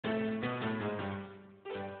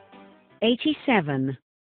87.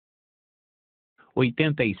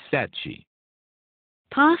 87.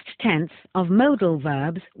 Past tense of modal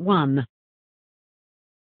verbs 1.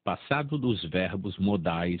 Passado dos verbos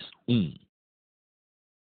modais 1.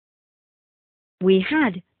 We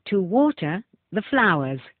had to water the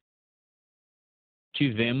flowers.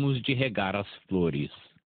 Tivemos de regar as flores.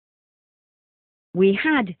 We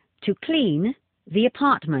had to clean the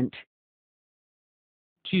apartment.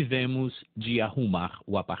 Tivemos de arrumar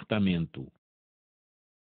o apartamento.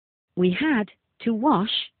 We had to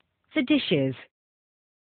wash the dishes.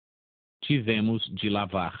 Tivemos de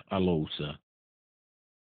lavar a louça.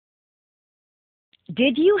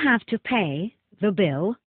 Did you have to pay the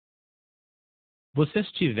bill? Vocês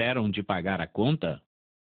tiveram de pagar a conta?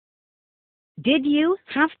 Did you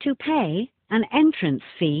have to pay an entrance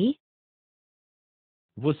fee?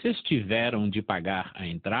 Vocês tiveram de pagar a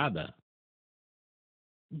entrada?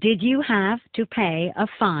 Did you have to pay a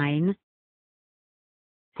fine?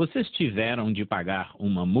 Vocês tiveram de pagar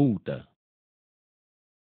uma multa?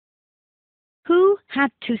 Who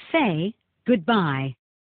had to say goodbye?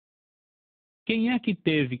 Quem é que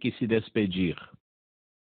teve que se despedir?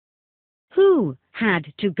 Who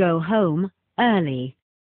had to go home early?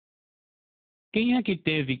 Quem é que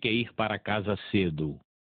teve que ir para casa cedo?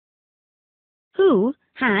 Who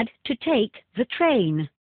had to take the train?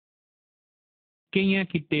 Quem é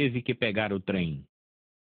que teve que pegar o trem?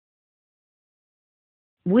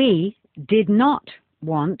 We did not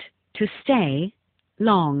want to stay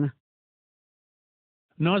long.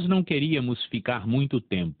 Nós não queríamos ficar muito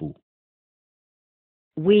tempo.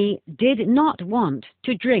 We did not want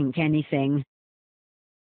to drink anything.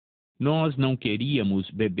 Nós não queríamos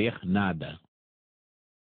beber nada.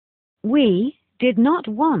 We did not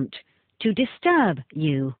want to disturb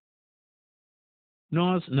you.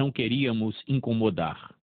 Nós não queríamos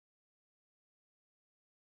incomodar.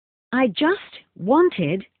 I just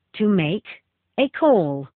wanted to make a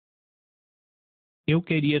call. Eu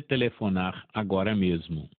queria telefonar agora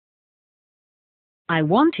mesmo. I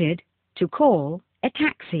wanted to call a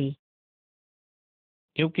taxi.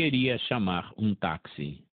 Eu queria chamar um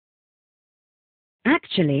táxi.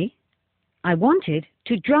 Actually, I wanted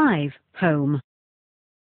to drive home.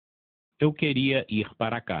 Eu queria ir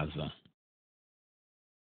para casa.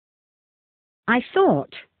 I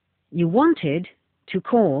thought you wanted to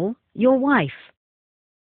call your wife.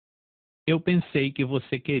 Eu pensei que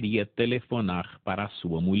você queria telefonar para a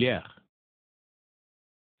sua mulher.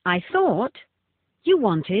 I thought you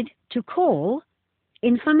wanted to call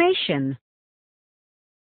information.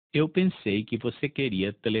 Eu pensei que você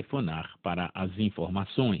queria telefonar para as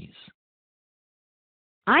informações.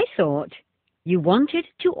 I thought you wanted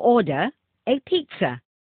to order a pizza.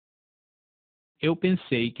 Eu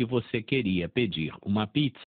pensei que você queria pedir uma pizza.